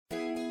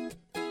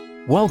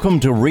Welcome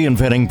to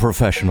Reinventing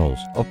Professionals,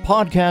 a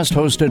podcast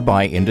hosted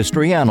by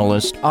industry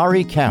analyst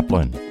Ari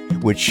Kaplan,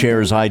 which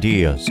shares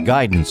ideas,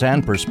 guidance,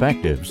 and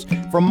perspectives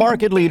from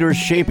market leaders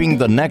shaping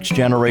the next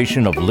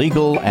generation of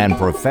legal and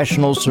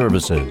professional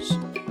services.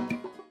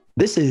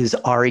 This is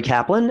Ari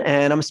Kaplan,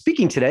 and I'm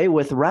speaking today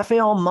with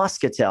Rafael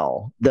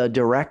Moscatel, the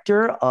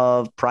Director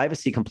of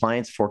Privacy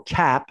Compliance for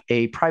CAP,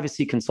 a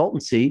privacy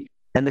consultancy,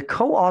 and the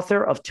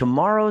co-author of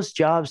Tomorrow's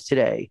Jobs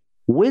Today: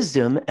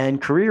 Wisdom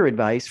and Career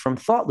Advice from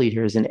Thought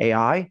Leaders in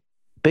AI,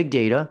 Big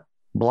Data,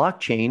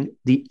 Blockchain,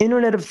 the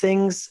Internet of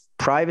Things,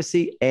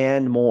 Privacy,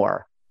 and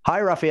more. Hi,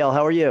 Rafael.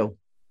 How are you?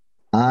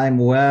 I'm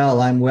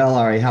well,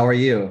 Ari. How are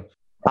you?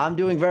 I'm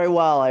doing very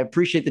well. I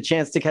appreciate the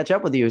chance to catch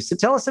up with you. So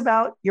tell us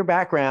about your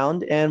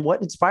background and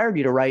what inspired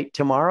you to write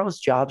Tomorrow's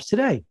Jobs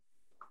Today.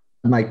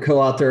 My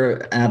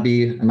co-author,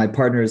 Abby, my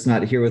partner, is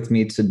not here with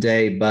me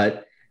today,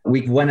 but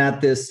we went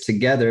at this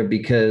together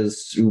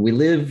because we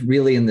live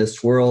really in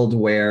this world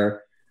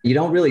where you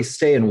don't really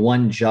stay in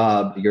one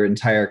job your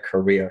entire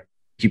career.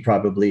 You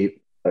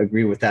probably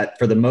agree with that.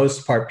 For the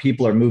most part,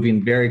 people are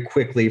moving very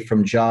quickly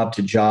from job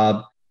to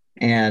job.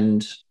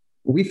 And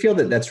we feel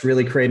that that's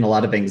really creating a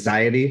lot of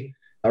anxiety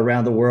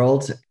around the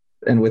world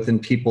and within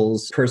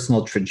people's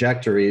personal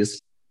trajectories.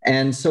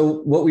 And so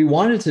what we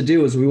wanted to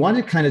do is we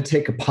wanted to kind of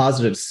take a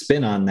positive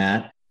spin on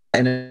that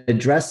and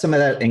address some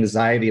of that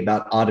anxiety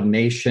about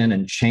automation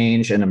and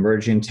change and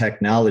emerging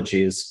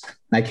technologies.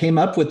 I came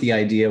up with the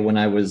idea when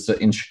I was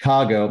in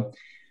Chicago.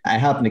 I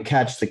happened to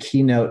catch the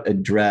keynote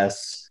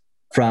address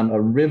from a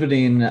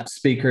riveting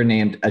speaker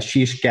named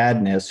Ashish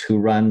Gadnis, who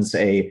runs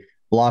a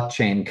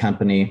blockchain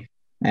company.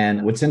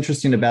 And what's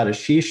interesting about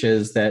Ashish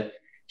is that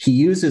he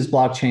uses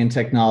blockchain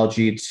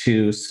technology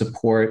to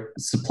support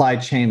supply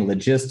chain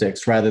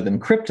logistics rather than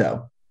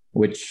crypto,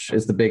 which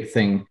is the big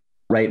thing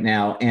right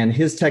now. And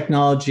his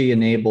technology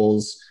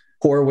enables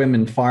poor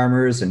women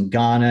farmers in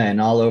Ghana and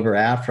all over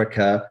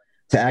Africa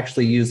to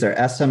actually use their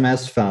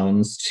SMS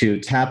phones to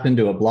tap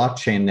into a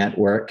blockchain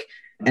network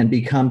and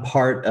become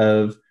part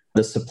of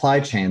the supply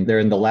chain. They're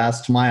in the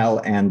last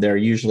mile and they're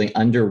usually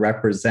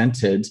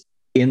underrepresented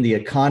in the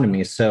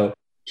economy. So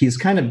he's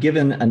kind of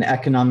given an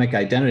economic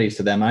identity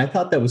to them. And I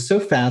thought that was so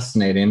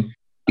fascinating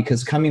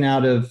because coming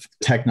out of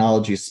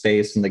technology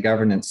space and the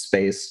governance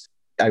space,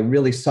 I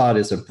really saw it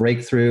as a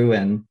breakthrough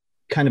and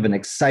kind of an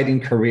exciting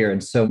career.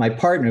 And so my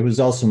partner, who's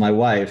also my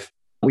wife,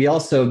 we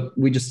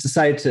just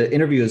decided to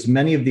interview as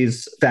many of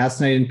these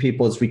fascinating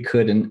people as we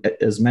could in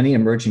as many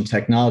emerging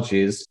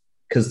technologies,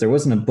 because there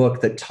wasn't a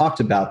book that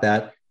talked about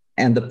that.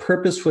 And the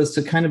purpose was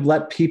to kind of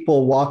let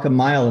people walk a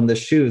mile in the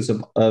shoes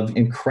of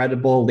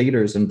incredible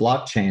leaders in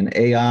blockchain,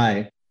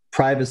 AI,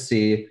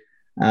 privacy,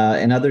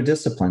 and other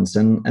disciplines.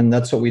 And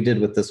that's what we did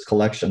with this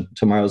collection,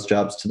 Tomorrow's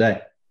Jobs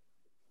Today.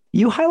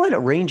 You highlight a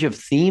range of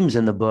themes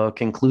in the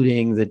book,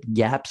 including that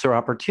gaps are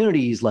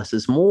opportunities, less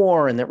is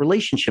more, and that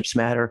relationships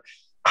matter.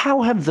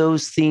 How have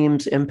those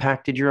themes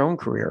impacted your own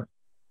career?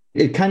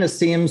 It kind of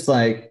seems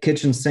like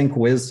kitchen sink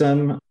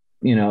wisdom,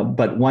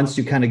 but once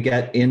you kind of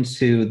get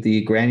into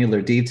the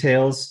granular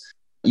details,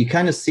 you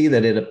kind of see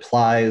that it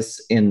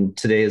applies in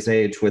today's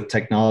age with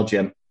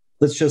technology.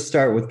 Let's just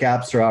start with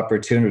gaps or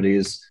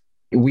opportunities.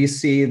 We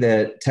see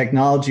that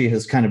technology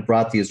has kind of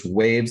brought these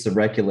waves of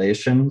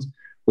regulations,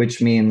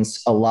 which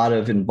means a lot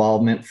of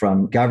involvement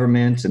from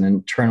government and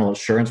internal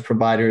assurance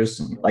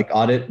providers like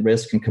audit,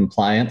 risk, and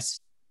compliance.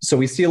 So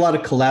we see a lot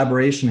of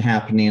collaboration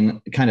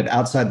happening kind of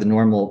outside the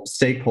normal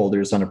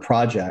stakeholders on a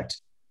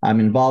project. I'm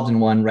involved in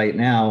one right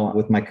now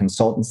with my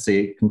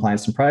consultancy,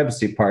 Compliance and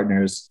Privacy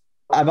Partners.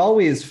 I've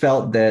always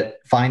felt that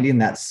finding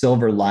that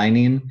silver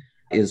lining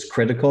is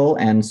critical.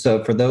 And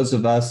so for those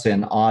of us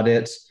in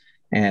audit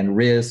and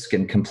risk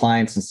and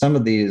compliance and some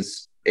of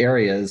these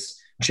areas,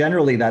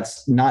 generally,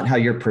 that's not how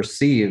you're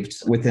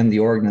perceived within the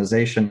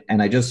organization.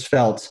 And I just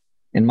felt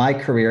in my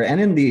career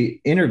and in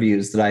the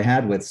interviews that I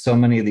had with so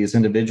many of these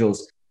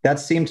individuals, that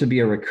seemed to be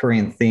a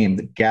recurring theme,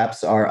 that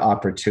gaps are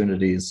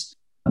opportunities.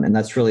 And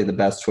that's really the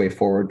best way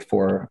forward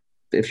for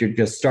if you're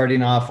just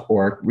starting off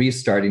or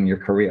restarting your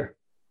career.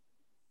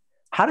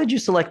 How did you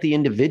select the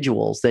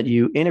individuals that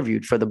you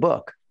interviewed for the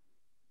book?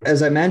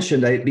 As I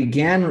mentioned, I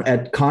began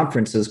at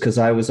conferences because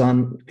I was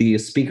on the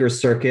speaker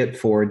circuit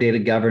for data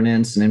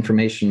governance and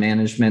information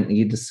management and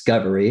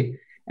e-discovery.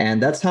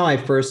 And that's how I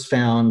first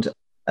found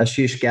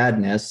Ashish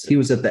Gadnis. He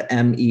was at the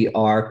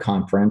MER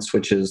conference,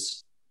 which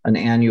is an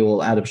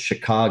annual out of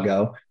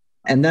Chicago.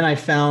 And then I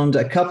found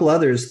a couple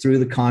others through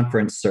the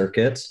conference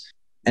circuit.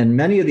 And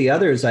many of the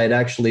others I had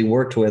actually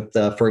worked with.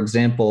 For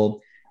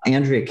example,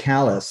 Andrea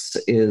Callis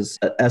is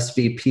a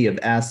SVP of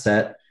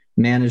Asset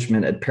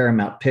Management at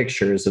Paramount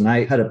Pictures. And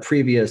I had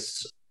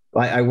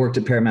I worked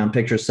at Paramount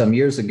Pictures some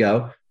years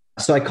ago.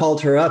 So I called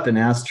her up and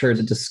asked her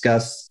to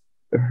discuss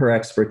her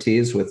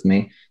expertise with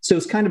me. So it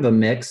was kind of a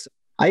mix.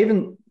 I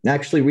even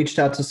actually reached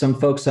out to some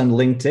folks on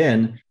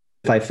LinkedIn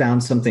if I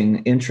found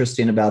something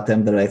interesting about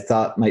them that I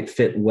thought might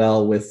fit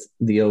well with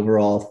the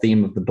overall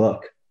theme of the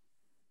book.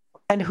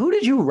 And who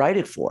did you write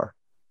it for?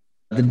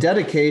 The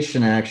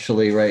dedication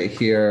actually right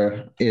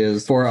here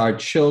is for our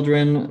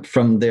children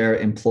from their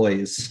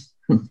employees.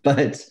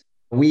 But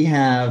we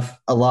have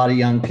a lot of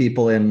young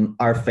people in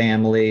our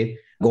family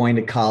going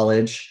to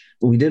college.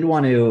 We did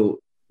want to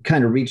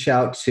kind of reach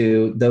out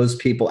to those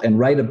people and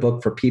write a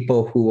book for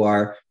people who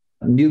are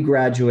new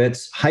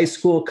graduates, high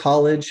school,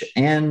 college,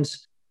 and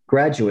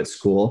graduate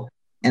school.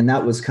 And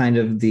that was kind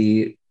of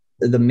the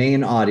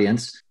main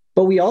audience.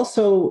 But we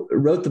also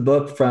wrote the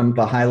book from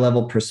a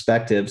high-level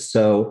perspective.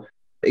 So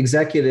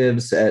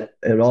executives at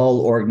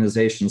all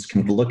organizations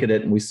can look at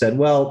it. And we said,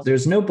 well,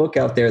 there's no book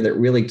out there that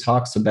really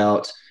talks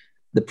about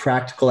the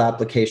practical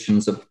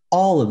applications of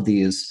all of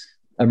these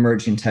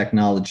emerging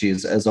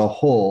technologies as a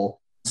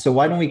whole. So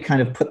why don't we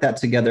kind of put that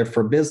together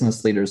for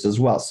business leaders as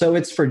well? So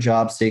it's for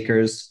job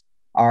seekers,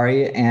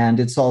 Ari, and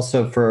it's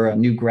also for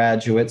new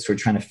graduates who are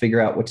trying to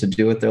figure out what to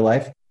do with their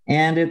life.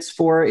 And it's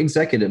for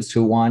executives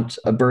who want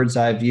a bird's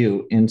eye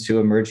view into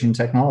emerging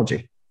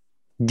technology.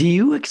 Do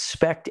you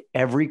expect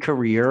every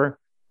career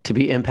to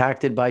be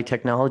impacted by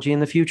technology in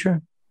the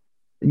future?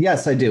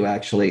 Yes, I do,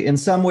 actually. In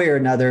some way or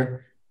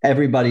another,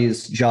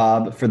 everybody's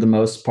job, for the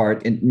most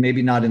part,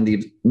 maybe not in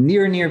the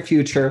near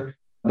future,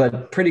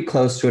 but pretty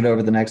close to it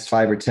over the next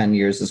 5 or 10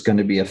 years, is going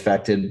to be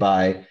affected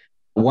by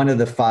one of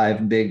the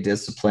 5 big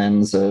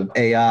disciplines of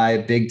AI,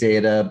 big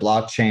data,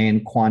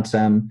 blockchain,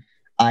 quantum,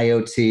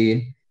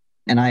 IoT.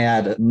 And I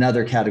add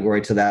another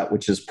category to that,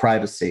 which is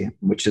privacy,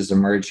 which is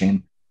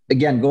emerging.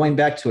 Again, going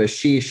back to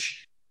Ashish,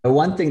 the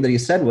one thing that he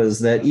said was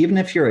that even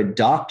if you're a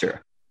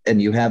doctor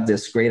and you have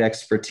this great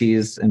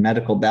expertise and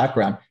medical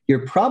background,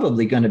 you're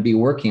probably going to be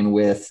working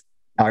with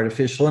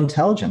artificial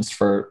intelligence,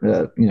 for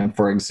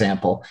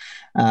example.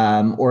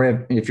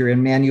 Or if you're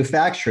in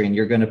manufacturing,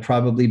 you're going to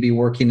probably be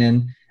working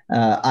in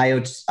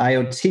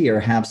IoT or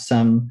have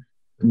some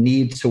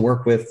need to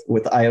work with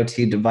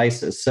IoT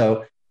devices.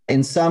 So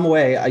in some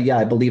way,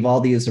 I believe all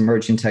these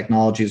emerging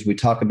technologies we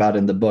talk about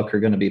in the book are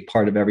going to be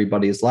part of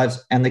everybody's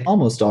lives, and they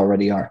almost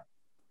already are.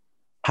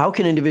 How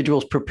can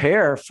individuals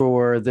prepare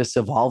for this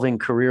evolving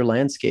career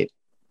landscape?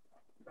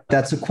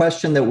 That's a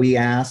question that we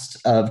asked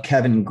of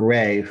Kevin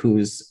Gray,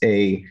 who's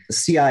a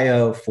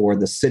CIO for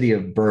the city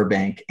of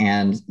Burbank.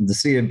 And the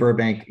city of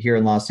Burbank here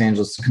in Los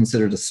Angeles is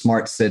considered a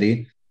smart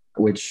city,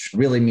 which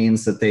really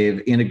means that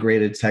they've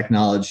integrated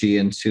technology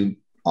into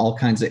all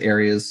kinds of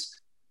areas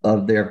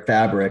of their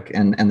fabric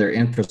and their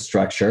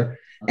infrastructure.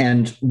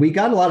 And we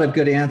got a lot of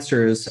good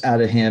answers out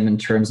of him in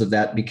terms of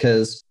that,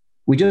 because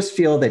we just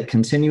feel that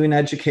continuing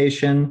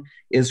education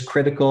is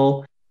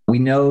critical. We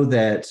know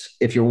that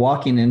if you're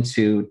walking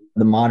into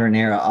the modern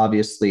era,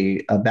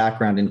 obviously a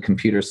background in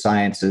computer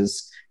science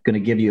is going to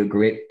give you a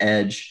great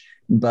edge.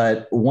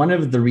 But one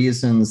of the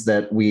reasons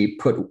that we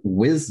put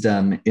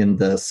wisdom in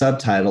the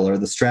subtitle or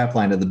the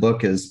strapline of the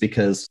book is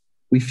because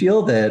we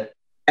feel that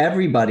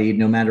everybody,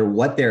 no matter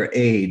what their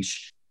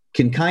age,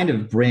 can kind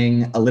of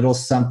bring a little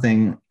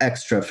something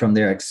extra from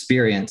their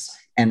experience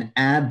and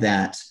add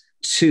that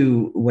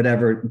to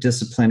whatever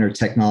discipline or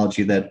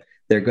technology that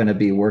they're going to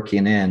be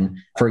working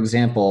in. For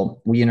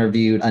example, we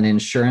interviewed an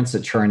insurance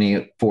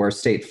attorney for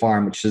State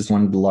Farm, which is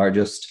one of the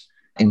largest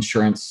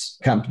insurance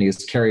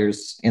companies,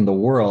 carriers in the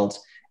world.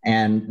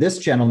 And this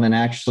gentleman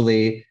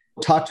actually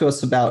talked to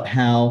us about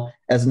how,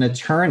 as an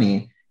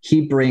attorney, he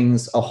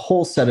brings a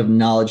whole set of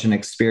knowledge and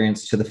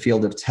experience to the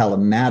field of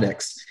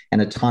telematics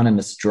and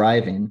autonomous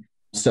driving.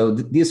 So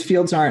these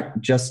fields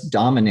aren't just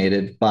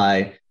dominated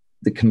by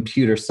the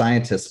computer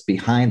scientists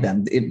behind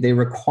them. They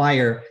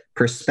require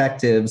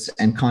perspectives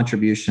and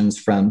contributions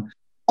from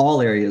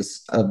all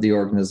areas of the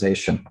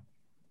organization.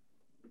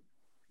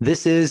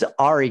 This is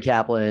Ari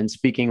Kaplan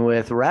speaking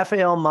with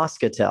Rafael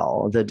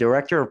Moscatel, the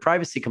Director of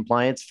Privacy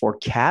Compliance for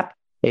CAP,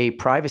 a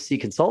privacy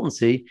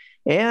consultancy,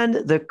 and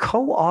the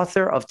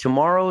co-author of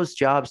Tomorrow's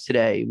Jobs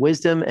Today,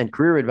 Wisdom and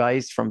Career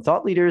Advice from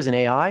Thought Leaders in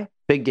AI,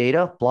 Big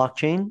Data,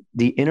 Blockchain,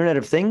 the Internet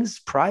of Things,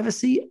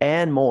 Privacy,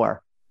 and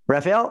more.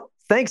 Rafael,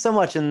 thanks so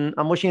much, and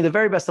I'm wishing you the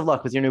very best of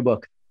luck with your new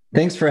book.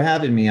 Thanks for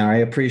having me, Ari. I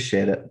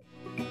appreciate it.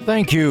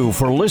 Thank you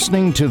for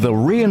listening to the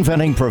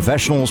Reinventing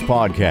Professionals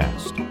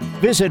podcast.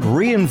 Visit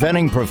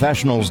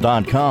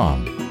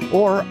reinventingprofessionals.com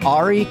or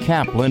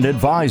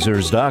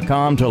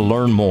arikaplanadvisors.com to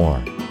learn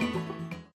more.